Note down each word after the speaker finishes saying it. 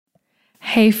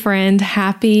Hey friend,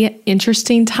 happy,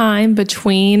 interesting time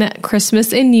between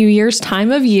Christmas and New Year's time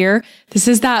of year. This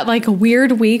is that like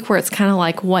weird week where it's kind of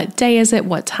like, what day is it?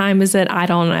 What time is it? I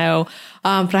don't know.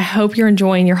 But I hope you're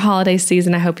enjoying your holiday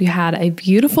season. I hope you had a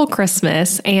beautiful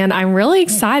Christmas, and I'm really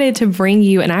excited to bring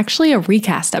you a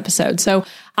recast episode. So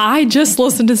I just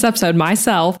listened to this episode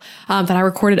myself that I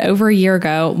recorded over a year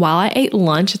ago while I ate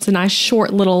lunch. It's a nice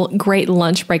short little great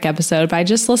lunch break episode, but I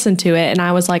just listened to it and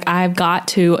I was like, I've got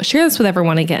to share this with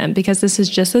everyone again because this is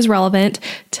just as relevant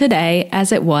today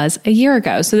as it was a year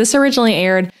ago. So this originally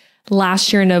aired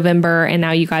last year in November, and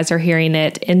now you guys are hearing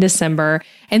it in December.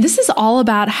 And this is all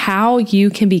about how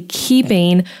you can be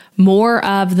keeping more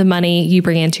of the money you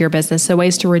bring into your business. So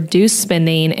ways to reduce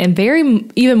spending, and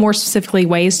even more specifically,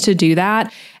 ways to do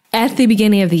that at the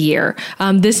beginning of the year.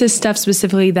 This is stuff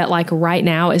specifically that like right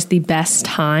now is the best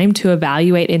time to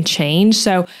evaluate and change.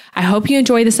 So I hope you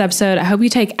enjoy this episode. I hope you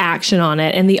take action on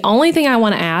it. And the only thing I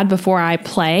want to add before I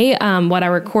play what I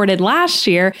recorded last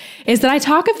year is that I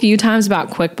talk a few times about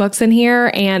QuickBooks in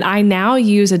here, and I now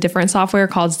use a different software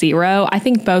called Xero. I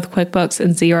think both QuickBooks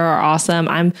and Xero are awesome.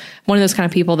 I'm one of those kind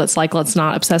of people that's like, let's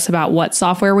not obsess about what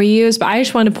software we use, but I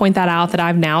just wanted to point that out that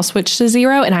I've now switched to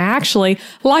Xero. And I actually,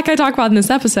 like I talk about in this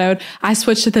episode, I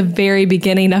switched at the very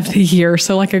beginning of the year.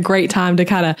 So like a great time to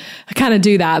kind of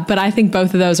do that. But I think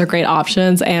both of those are great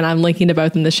options, and I'm linking to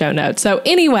both in the show notes. So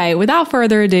anyway, without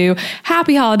further ado,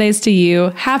 happy holidays to you.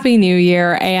 Happy New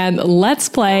Year. And let's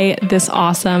play this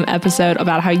awesome episode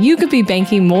about how you could be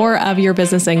banking more of your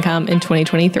business income in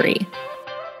 2023.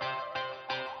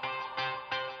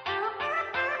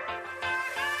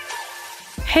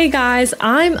 Hey guys,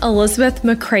 I'm Elizabeth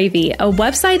McCravey, a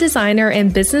website designer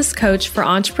and business coach for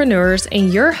entrepreneurs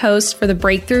and your host for the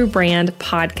Breakthrough Brand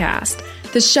podcast,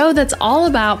 the show that's all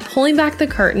about pulling back the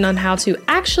curtain on how to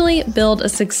actually build a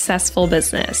successful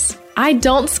business. I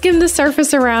don't skim the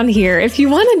surface around here. If you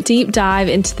want a deep dive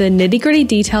into the nitty-gritty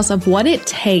details of what it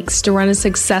takes to run a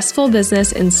successful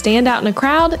business and stand out in a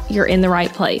crowd, you're in the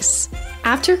right place.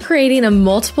 After creating a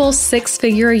multiple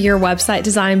six-figure-a-year website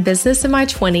design business in my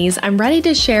 20s, I'm ready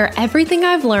to share everything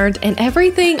I've learned and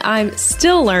everything I'm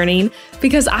still learning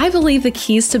because I believe the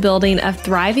keys to building a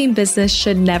thriving business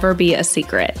should never be a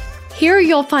secret. Here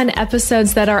you'll find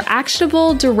episodes that are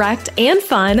actionable, direct, and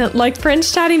fun, like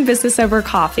friends chatting business over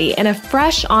coffee, and a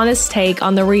fresh, honest take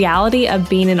on the reality of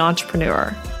being an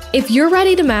entrepreneur. If you're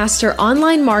ready to master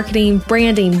online marketing,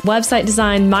 branding, website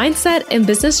design, mindset, and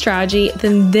business strategy,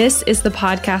 then this is the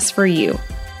podcast for you.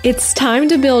 It's time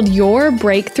to build your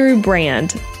breakthrough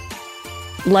brand.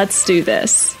 Let's do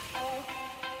this.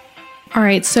 All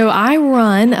right, so I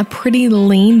run a pretty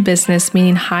lean business,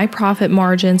 meaning high profit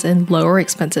margins and lower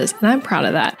expenses, and I'm proud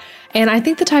of that. And I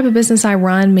think the type of business I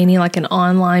run, meaning like an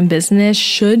online business,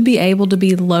 should be able to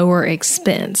be lower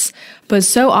expense. But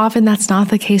so often that's not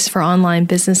the case for online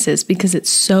businesses because it's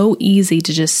so easy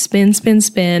to just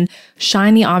spin,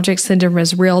 shiny object syndrome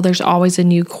is real. There's always a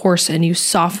new course, a new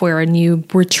software, a new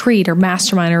retreat or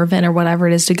mastermind or event or whatever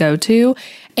it is to go to.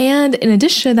 And in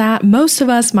addition to that, most of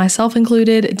us, myself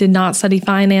included, did not study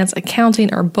finance,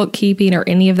 accounting, or bookkeeping or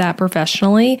any of that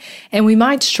professionally. And we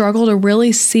might struggle to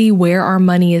really see where our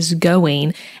money is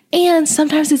going. And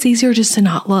sometimes it's easier just to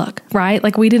not look, right?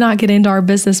 Like we did not get into our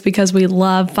business because we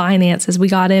love finances. We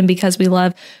got in because we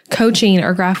love coaching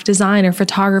or graphic design or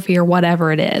photography or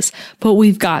whatever it is. But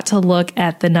we've got to look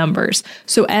at the numbers.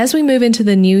 So as we move into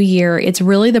the new year, it's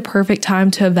really the perfect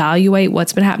time to evaluate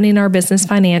what's been happening in our business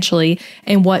financially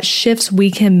and what shifts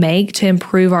we can make to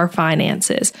improve our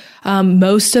finances.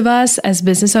 Most of us as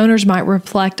business owners might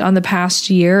reflect on the past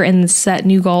year and set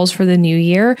new goals for the new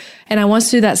year. And I want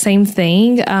to do that same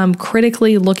thing,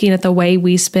 critically looking at the way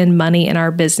we spend money in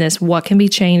our business, what can be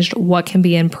changed, what can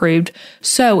be improved.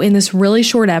 So in this really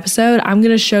short episode, I'm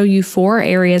going to show you 4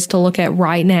 areas to look at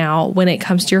right now when it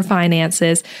comes to your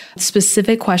finances,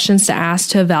 specific questions to ask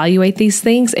to evaluate these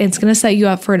things. It's going to set you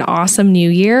up for an awesome new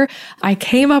year. I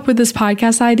came up with this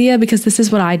podcast idea because this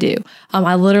is what I do.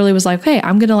 I literally was like, okay,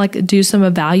 I'm going to do some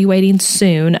evaluating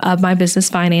soon of my business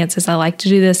finances. I like to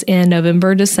do this in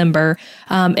November, December.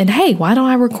 And hey, why don't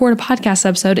I record a podcast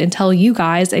episode and tell you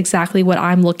guys exactly what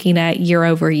I'm looking at year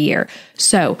over year?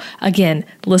 So again,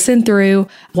 listen through.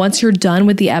 Once you're done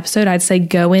with the episode, I'd say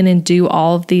go in and do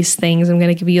all of these things. I'm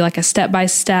going to give you like a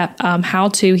step-by-step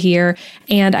how-to here.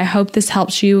 And I hope this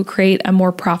helps you create a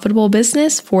more profitable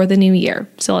business for the new year.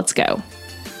 So let's go.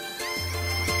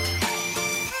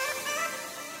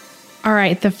 All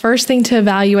right, the first thing to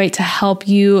evaluate to help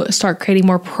you start creating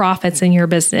more profits in your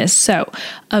business. So,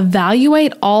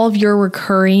 evaluate all of your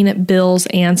recurring bills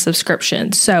and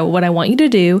subscriptions. So, what I want you to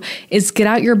do is get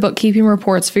out your bookkeeping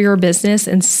reports for your business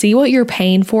and see what you're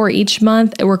paying for each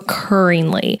month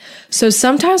recurringly. So,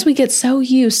 sometimes we get so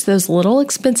used to those little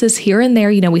expenses here and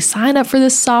there. We sign up for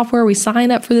this software, we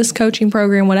sign up for this coaching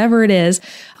program, whatever it is,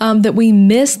 that we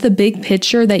miss the big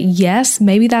picture that yes,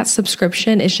 maybe that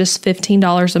subscription is just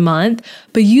 $15 a month.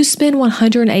 But you spend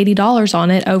 $180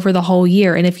 on it over the whole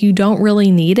year. And if you don't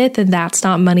really need it, then that's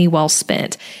not money well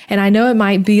spent. And I know it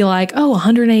might be like, oh,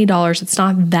 $180, it's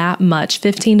not that much.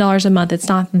 $15 a month, it's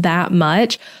not that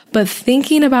much. But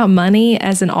thinking about money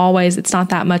as in always, it's not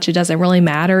that much, it doesn't really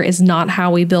matter, is not how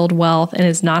we build wealth and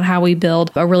is not how we build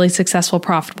a really successful,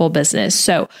 profitable business.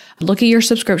 So look at your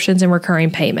subscriptions and recurring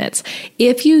payments.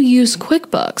 If you use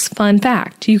QuickBooks, fun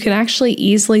fact, you can actually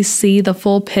easily see the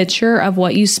full picture of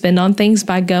what you spend on things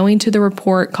by going to the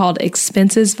report called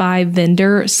Expenses by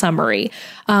Vendor Summary.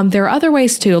 There are other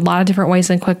ways too, a lot of different ways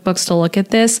in QuickBooks to look at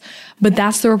this, but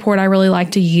that's the report I really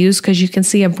like to use because you can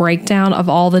see a breakdown of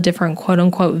all the different quote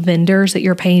unquote vendors that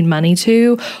you're paying money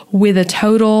to with a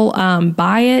total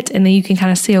by it. And then you can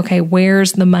kind of see, okay,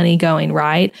 where's the money going,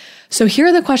 right? So here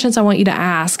are the questions I want you to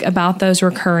ask about those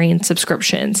recurring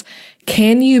subscriptions.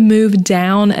 Can you move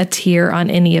down a tier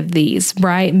on any of these,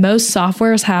 right? Most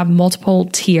softwares have multiple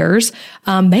tiers.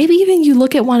 Maybe even you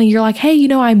look at one and you're like, hey,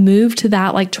 I moved to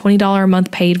that like $20 a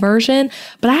month paid version,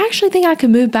 but I actually think I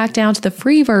could move back down to the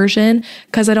free version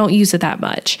because I don't use it that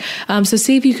much. So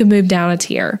see if you can move down a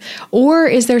tier. Or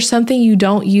is there something you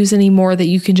don't use anymore that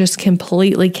you can just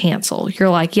completely cancel?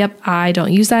 You're like, yep, I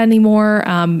don't use that anymore.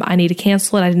 I need to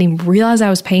cancel it. I didn't even realize I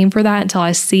was paying for that until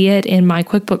I see it in my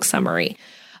QuickBooks summary.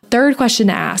 Third question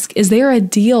to ask, is there a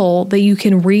deal that you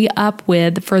can re-up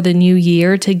with for the new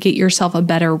year to get yourself a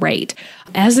better rate?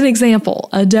 As an example,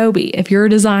 Adobe, if you're a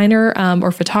designer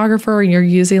or photographer and you're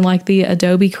using like the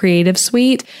Adobe Creative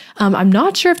Suite, I'm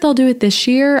not sure if they'll do it this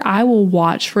year. I will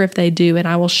watch for if they do and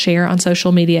I will share on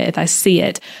social media if I see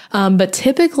it. But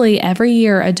typically every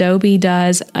year Adobe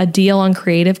does a deal on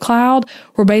Creative Cloud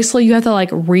where basically you have to like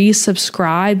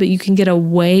resubscribe, but you can get a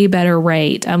way better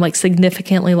rate, like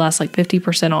significantly less, like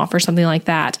 50% off or something like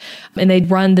that. And they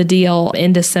run the deal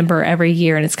in December every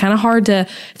year. And it's kind of hard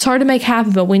to make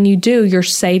happen, but when you do, you're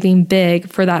saving big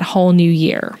for that whole new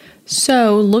year.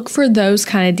 So look for those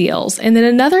kind of deals. And then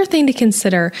another thing to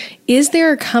consider, is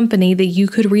there a company that you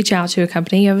could reach out to, a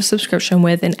company you have a subscription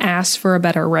with, and ask for a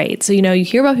better rate? So, you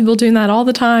hear about people doing that all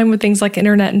the time with things like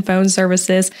internet and phone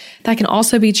services. That can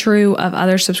also be true of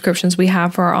other subscriptions we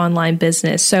have for our online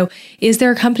business. So is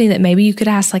there a company that maybe you could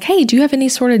ask like, hey, do you have any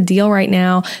sort of deal right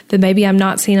now that maybe I'm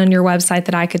not seeing on your website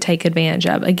that I could take advantage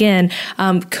of? Again,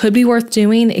 could be worth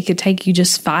doing. It could take you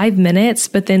just 5 minutes,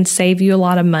 but then save you a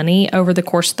lot of money over the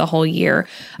course of the whole year.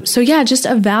 So yeah, just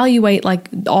evaluate like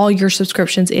all your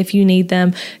subscriptions if you need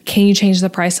them. Can you change the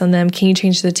price on them? Can you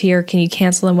change the tier? Can you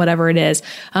cancel them? Whatever it is.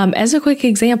 As a quick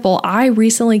example, I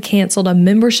recently canceled a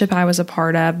membership I was a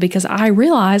part of because I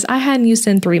realized I hadn't used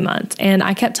it in 3 months. And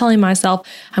I kept telling myself,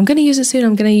 I'm going to use it soon.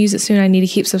 I'm going to use it soon. I need to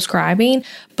keep subscribing.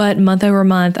 But month over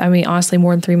month, honestly,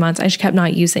 more than 3 months, I just kept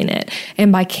not using it.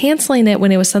 And by canceling it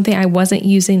when it was something I wasn't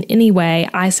using anyway,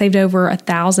 I saved over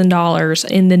 $1,000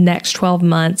 in the next 12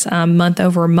 months, month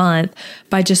over month,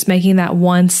 by just making that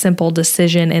one simple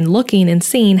decision and looking and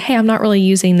seeing, hey, I'm not really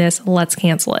using this, let's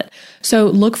cancel it. So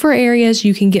look for areas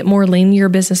you can get more lean in your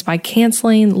business by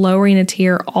canceling, lowering a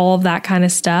tier, all of that kind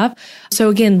of stuff. So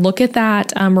again, look at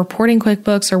that, reporting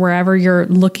QuickBooks or wherever you're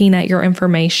looking at your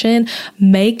information,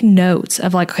 make notes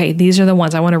of like, okay, these are the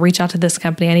ones I want to reach out to this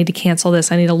company. I need to cancel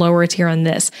this. I need to lower a tier on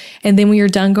this. And then when you're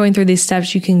done going through these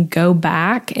steps, you can go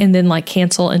back and then like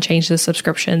cancel and change the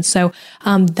subscription. So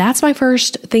that's my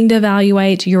first thing to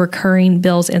evaluate, your recurring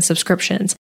bills and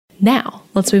subscriptions. Now,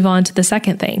 let's move on to the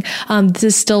second thing. This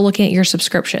is still looking at your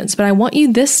subscriptions, but I want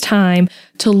you this time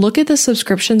to look at the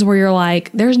subscriptions where you're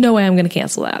like, there's no way I'm going to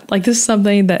cancel that. Like this is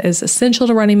something that is essential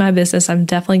to running my business. I'm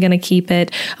definitely going to keep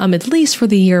it at least for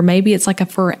the year. Maybe it's like a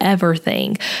forever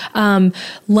thing.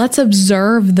 Let's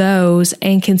observe those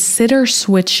and consider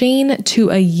switching to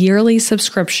a yearly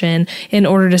subscription in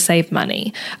order to save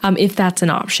money, if that's an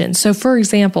option. So for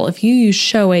example, if you use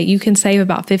Showit, you can save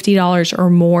about $50 or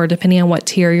more depending on what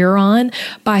tier you're on.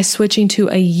 by switching to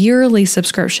a yearly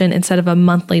subscription instead of a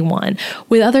monthly one.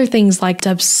 With other things like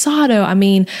Dubsado,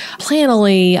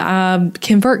 Planoly,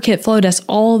 ConvertKit, Flowdesk,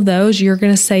 all of those, you're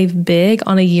going to save big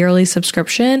on a yearly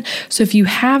subscription. So if you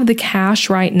have the cash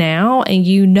right now and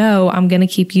you know I'm going to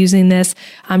keep using this,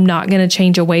 I'm not going to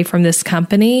change away from this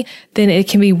company, then it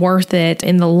can be worth it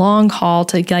in the long haul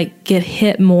to get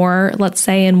hit more, let's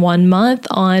say in 1 month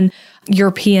on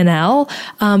your P&L,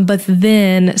 but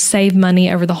then save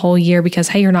money over the whole year because,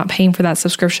 hey, you're not paying for that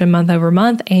subscription month over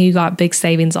month and you got big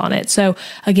savings on it. So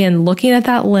again, looking at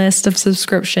that list of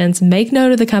subscriptions, make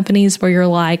note of the companies where you're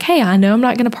like, hey, I know I'm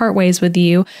not going to part ways with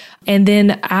you. And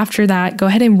then after that, go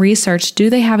ahead and research, do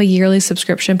they have a yearly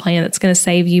subscription plan that's going to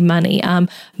save you money?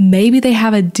 Maybe they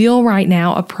have a deal right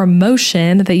now, a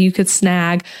promotion that you could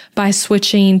snag by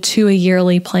switching to a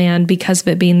yearly plan because of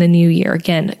it being the new year.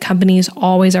 Again, companies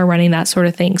always are running that sort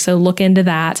of thing. So look into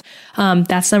that.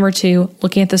 That's number 2,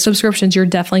 looking at the subscriptions you're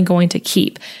definitely going to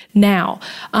keep. Now,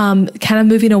 kind of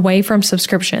moving away from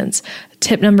subscriptions.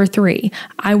 Tip number 3,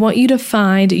 I want you to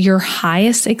find your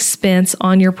highest expense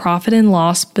on your profit and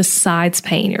loss besides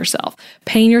paying yourself.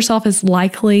 Paying yourself is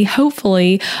likely,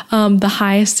 hopefully, the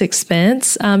highest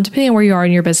expense. Depending on where you are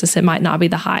in your business, it might not be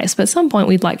the highest, but at some point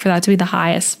we'd like for that to be the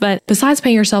highest. But besides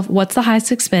paying yourself, what's the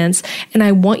highest expense? And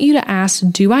I want you to ask,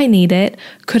 do I need it?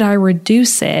 Could I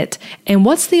reduce it? And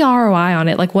what's the ROI on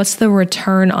it? Like, what's the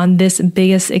return on this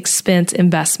biggest expense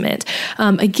investment?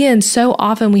 Again, so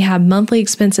often we have monthly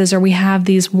expenses or we have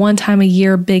these one time a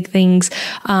year big things,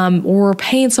 or we're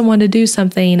paying someone to do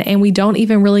something and we don't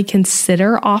even really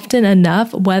consider often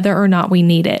enough whether or not we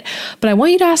need it. But I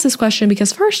want you to ask this question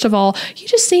because first of all, you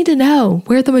just need to know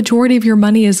where the majority of your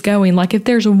money is going. Like if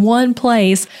there's one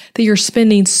place that you're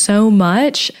spending so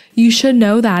much, you should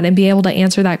know that and be able to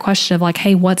answer that question of like,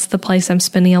 hey, what's the place I'm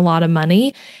spending a lot of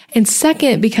money? And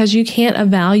second, because you can't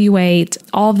evaluate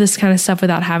all of this kind of stuff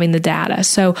without having the data.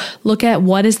 So look at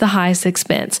what is the highest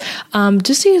expense.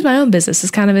 Just to use my own business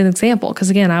as kind of an example, because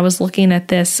again, I was looking at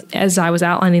this as I was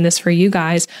outlining this for you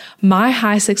guys. My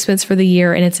highest expense for the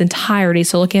year in its entirety,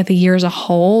 so looking at the year as a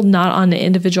whole, not on an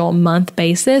individual month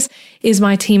basis, is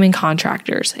my team and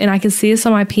contractors. And I can see this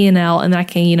on my P&L and I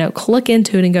can, click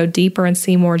into it and go deeper and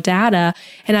see more data.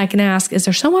 And I can ask, is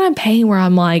there someone I'm paying where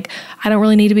I'm like, I don't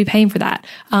really need to be paying for that?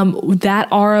 That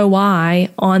ROI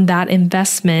on that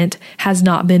investment has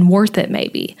not been worth it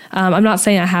maybe. I'm not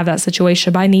saying I have that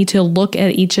situation, but I need to look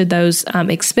at each of those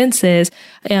expenses,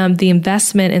 the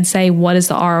investment, and say, what is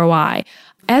the ROI?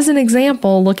 As an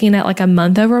example, looking at like a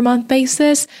month over month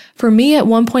basis, for me at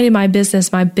one point in my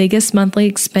business, my biggest monthly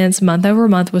expense month over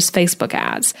month was Facebook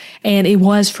ads. And it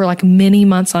was for like many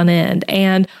months on end.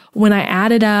 And when I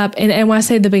added up, and when I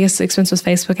say the biggest expense was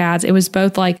Facebook ads, it was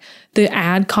both like the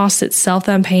ad cost itself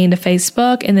that I'm paying to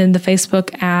Facebook and then the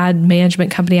Facebook ad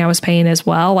management company I was paying as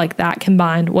well. Like that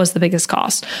combined was the biggest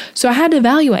cost. So I had to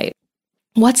evaluate.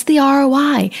 What's the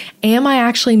ROI? Am I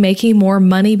actually making more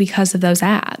money because of those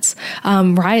ads?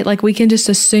 Right? Like we can just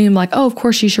assume like, oh, of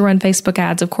course you should run Facebook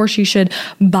ads. Of course you should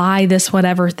buy this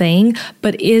whatever thing,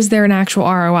 but is there an actual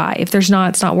ROI? If there's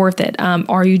not, it's not worth it.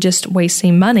 Are you just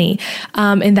wasting money?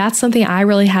 And that's something I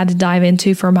really had to dive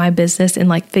into for my business and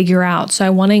like figure out. So I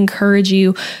want to encourage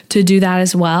you to do that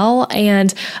as well.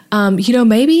 And,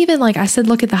 maybe even like I said,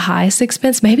 look at the highest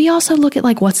expense. Maybe also look at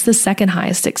like, what's the second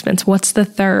highest expense? What's the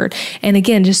third? And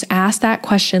again, just ask that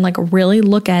question, like really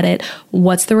look at it.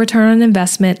 What's the return on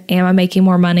investment? Am I making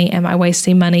more money? Am I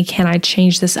wasting money? Can I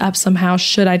change this up somehow?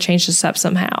 Should I change this up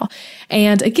somehow?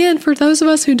 And again, for those of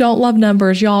us who don't love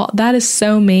numbers, y'all, that is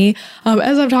so me.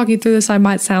 As I'm talking through this, I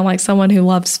might sound like someone who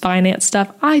loves finance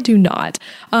stuff. I do not.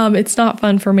 It's not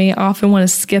fun for me. I often want to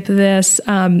skip this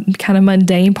kind of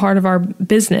mundane part of our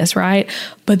business, right?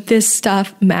 But this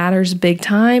stuff matters big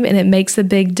time and it makes a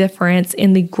big difference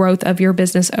in the growth of your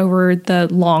business over the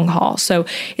long haul. So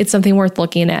it's something worth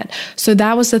looking at. So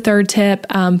that was the third tip.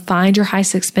 Find your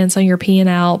highest expense on your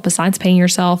P&L besides paying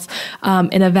yourself,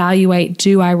 and evaluate,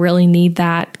 do I really need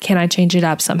that? Can I change it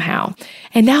up somehow?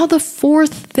 And now the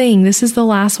fourth thing, this is the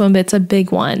last one, but it's a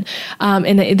big one.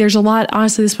 And there's a lot,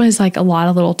 honestly, this one is like a lot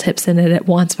of little tips in it at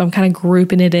once, but I'm kind of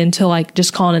grouping it into like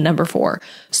just calling it number 4.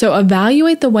 So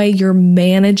evaluate the way you're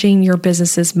managing your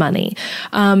business's money.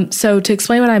 So to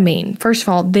explain what I mean, first of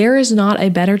all, there is not a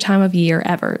better time of year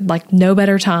ever, like no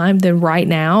better time than right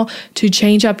now to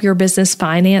change up your business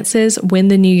finances when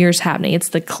the new year's happening. It's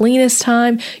the cleanest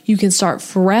time. You can start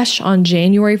fresh on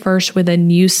January 1st with a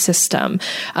new system.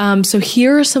 So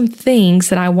here are some things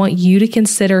that I want you to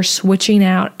consider switching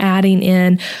out, adding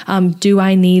in. Do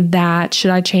I need that?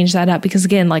 Should I change that up? Because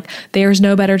again, like there's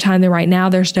no better time than right now.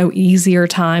 There's no easier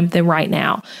time than right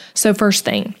now. So first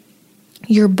thing,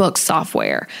 your book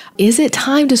software. Is it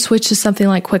time to switch to something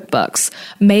like QuickBooks?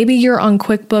 Maybe you're on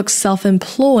QuickBooks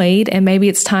self-employed and maybe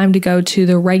it's time to go to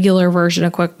the regular version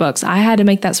of QuickBooks. I had to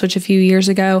make that switch a few years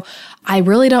ago. I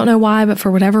really don't know why, but for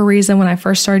whatever reason, when I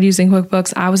first started using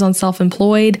QuickBooks, I was on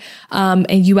self-employed, and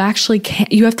you actually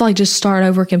can't, you have to just start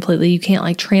over completely. You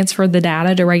can't transfer the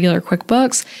data to regular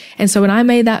QuickBooks. And so when I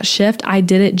made that shift, I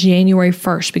did it January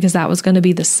 1st because that was going to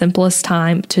be the simplest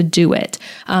time to do it.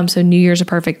 So New Year's a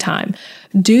perfect time.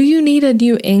 Do you need a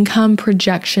new income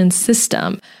projection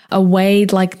system? A way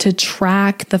to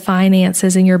track the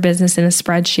finances in your business in a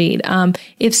spreadsheet?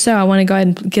 If so, I want to go ahead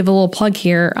and give a little plug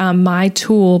here. My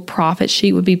tool, Profit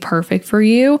Sheet, would be perfect for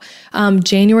you.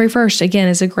 January 1st, again,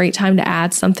 is a great time to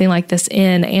add something like this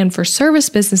in. And for service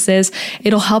businesses,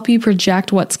 it'll help you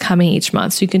project what's coming each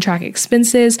month. So you can track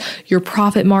expenses, your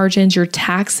profit margins, your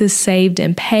taxes saved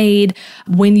and paid,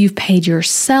 when you've paid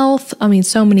yourself.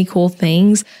 So many cool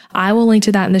things. I will link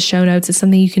to that in the show notes. It's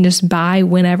something you can just buy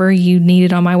whenever you need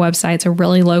it on my website. It's a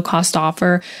really low cost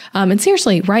offer. And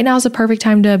seriously, right now is a perfect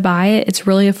time to buy it. It's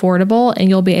really affordable and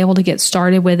you'll be able to get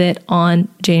started with it on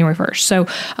January 1st. So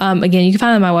again, you can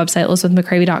find it on my website,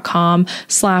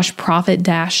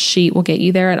 elizabethmccravey.com/profit-sheet will get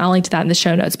you there. And I'll link to that in the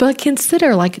show notes. But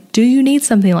consider, do you need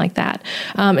something like that?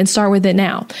 And start with it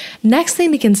now. Next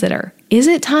thing to consider, is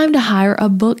it time to hire a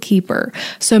bookkeeper?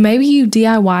 So maybe you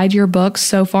DIY'd your books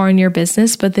so far in your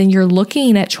business, but then you're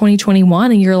looking at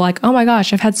 2021 and you're like, oh my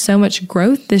gosh, I've had so much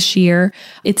growth this year.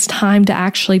 It's time to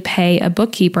actually pay a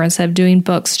bookkeeper instead of doing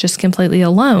books just completely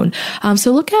alone.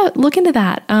 So look into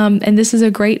that. And this is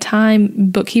a great time.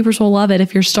 Bookkeepers will love it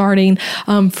if you're starting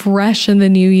fresh in the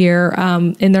new year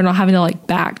and they're not having to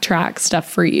backtrack stuff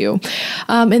for you.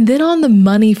 And then on the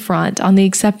money front, on the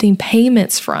accepting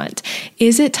payments front,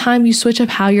 is it time you switch up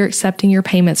how you're accepting your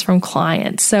payments from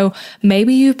clients? So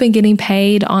maybe you've been getting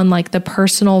paid on the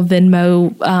personal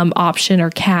Venmo option or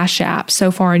Cash App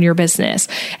so far in your business.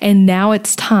 And now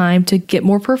it's time to get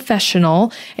more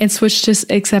professional and switch to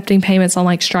accepting payments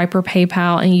on Stripe or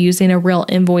PayPal and using a real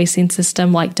invoicing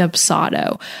system like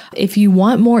Dubsado. If you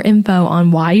want more info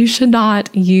on why you should not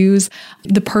use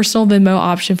the personal Venmo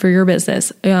option for your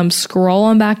business, scroll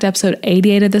on back to episode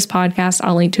 88 of this podcast.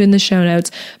 I'll link to it in the show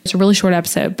notes. It's a really short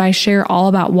episode, but I share all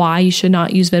about why you should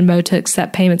not use Venmo to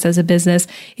accept payments as a business.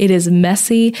 It is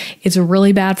messy. It's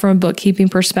really bad from a bookkeeping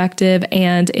perspective.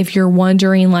 And if you're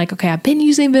wondering okay, I've been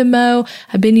using Venmo,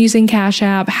 I've been using Cash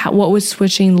App, what would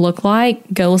switching look like?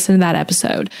 Go listen to that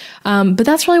episode. But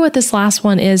that's really what this last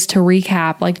one is to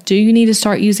recap. Do you need to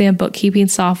start using a bookkeeping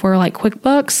software like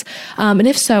QuickBooks? And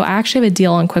if so, I actually have a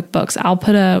deal on QuickBooks. I'll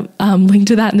put a link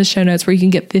to that in the show notes where you can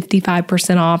get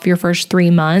 55% off your first 3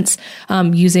 months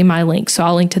using my link. So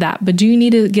I'll link to that. But do you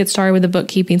need to get started with a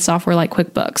bookkeeping software like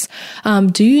QuickBooks?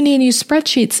 Do you need a new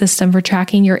spreadsheet system for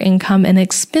tracking your income and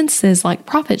expenses like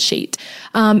Profit Sheet?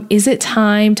 Is it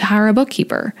time to hire a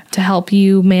bookkeeper to help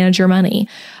you manage your money?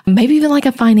 Maybe even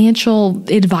a financial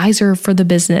advisor for the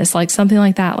business, something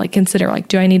like that. Consider,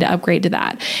 do I need to upgrade to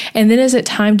that? And then is it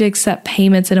time to accept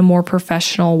payments in a more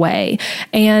professional way?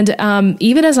 And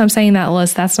even as I'm saying that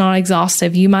list, that's not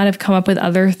exhaustive. You might have come up with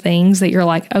other things that you're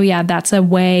oh yeah, that's a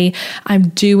way I'm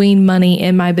doing money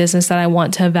in my business that I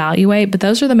want to evaluate. But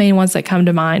those are the main ones that come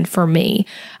to mind for me.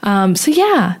 So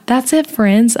yeah, that's it,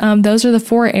 friends. Those are the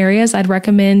 4 areas I'd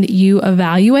recommend you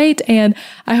evaluate. And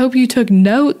I hope you took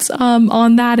notes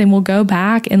on that and we'll go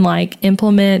back and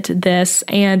implement this.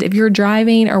 And if you're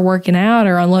driving or working out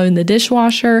or unloading the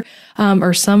dishwasher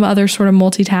or some other sort of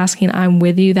multitasking, I'm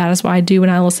with you. That is what I do when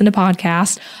I listen to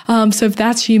podcasts. So if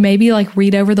that's you, maybe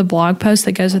read over the blog post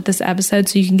that goes with this episode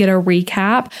so you can get a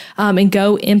recap and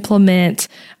go implement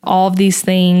all of these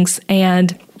things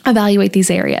and evaluate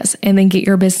these areas and then get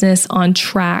your business on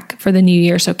track for the new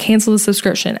year. So cancel the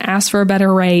subscription, ask for a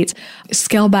better rate,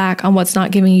 scale back on what's not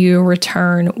giving you a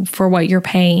return for what you're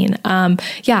paying.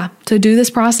 So do this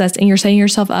process and you're setting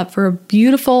yourself up for a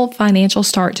beautiful financial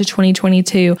start to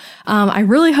 2022. I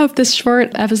really hope this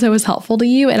short episode was helpful to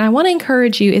you. And I want to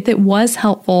encourage you, if it was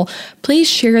helpful, please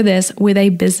share this with a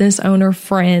business owner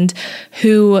friend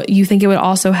who you think it would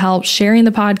also help. Sharing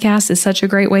the podcast is such a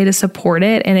great way to support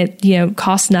it. And it,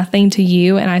 costs nothing to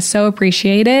you. And I so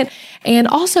appreciate it. And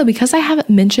also, because I haven't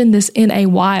mentioned this in a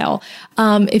while,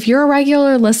 if you're a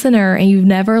regular listener and you've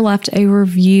never left a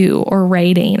review or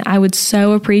rating, I would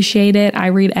so appreciate it. I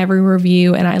read every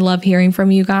review and I love hearing from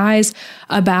you guys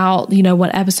about,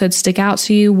 what episodes stick out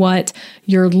to you, what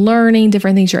you're learning,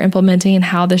 different things you're implementing, and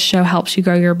how this show helps you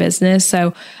grow your business.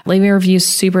 So leaving a review is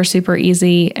super, super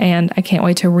easy. And I can't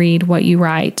wait to read what you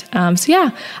write. I'll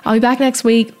be back next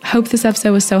week. Hope this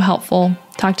episode was so helpful.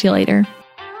 Talk to you later.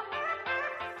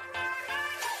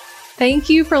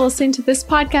 Thank you for listening to this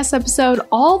podcast episode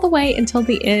all the way until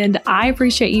the end. I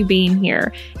appreciate you being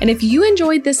here. And if you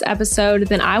enjoyed this episode,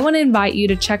 then I want to invite you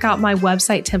to check out my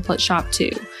website template shop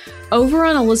too. Over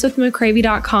on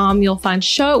ElizabethMcCravy.com, you'll find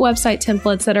Showit website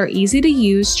templates that are easy to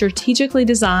use, strategically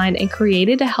designed, and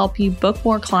created to help you book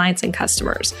more clients and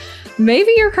customers.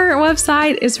 Maybe your current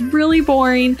website is really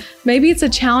boring. Maybe it's a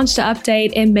challenge to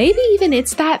update, and maybe even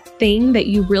it's that thing that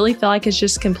you really feel like is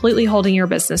just completely holding your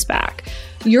business back.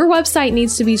 Your website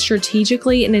needs to be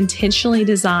strategically and intentionally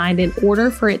designed in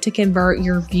order for it to convert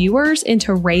your viewers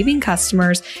into raving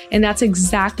customers, and that's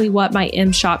exactly what my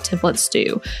M-Shop templates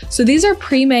do. So these are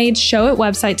pre-made Showit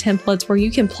website templates where you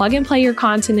can plug and play your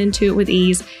content into it with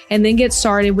ease and then get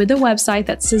started with a website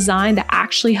that's designed to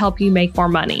actually help you make more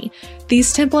money.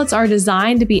 These templates are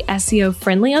designed to be SEO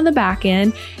friendly on the back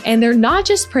end, and they're not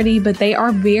just pretty, but they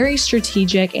are very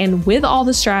strategic and with all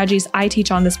the strategies I teach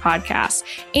on this podcast.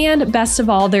 And best of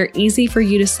all, they're easy for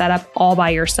you to set up all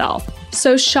by yourself.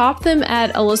 So shop them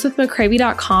at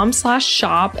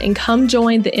ElizabethMcCravy.com/shop and come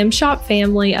join the M-Shop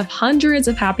family of hundreds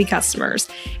of happy customers.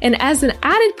 And as an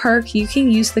added perk, you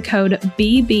can use the code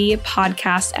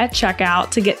BBPodcast at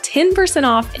checkout to get 10%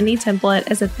 off any template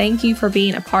as a thank you for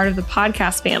being a part of the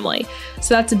podcast family.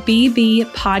 So that's BB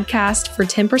Podcast for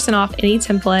 10% off any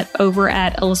template over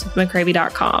at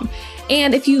ElizabethMcCravy.com.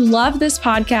 And if you love this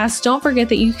podcast, don't forget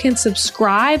that you can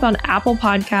subscribe on Apple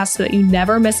Podcasts so that you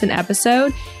never miss an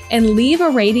episode, and leave a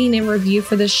rating and review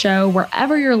for the show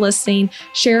wherever you're listening.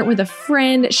 Share it with a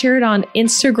friend, share it on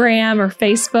Instagram or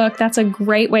Facebook. That's a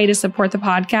great way to support the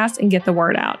podcast and get the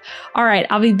word out. All right,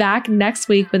 I'll be back next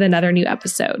week with another new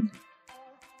episode.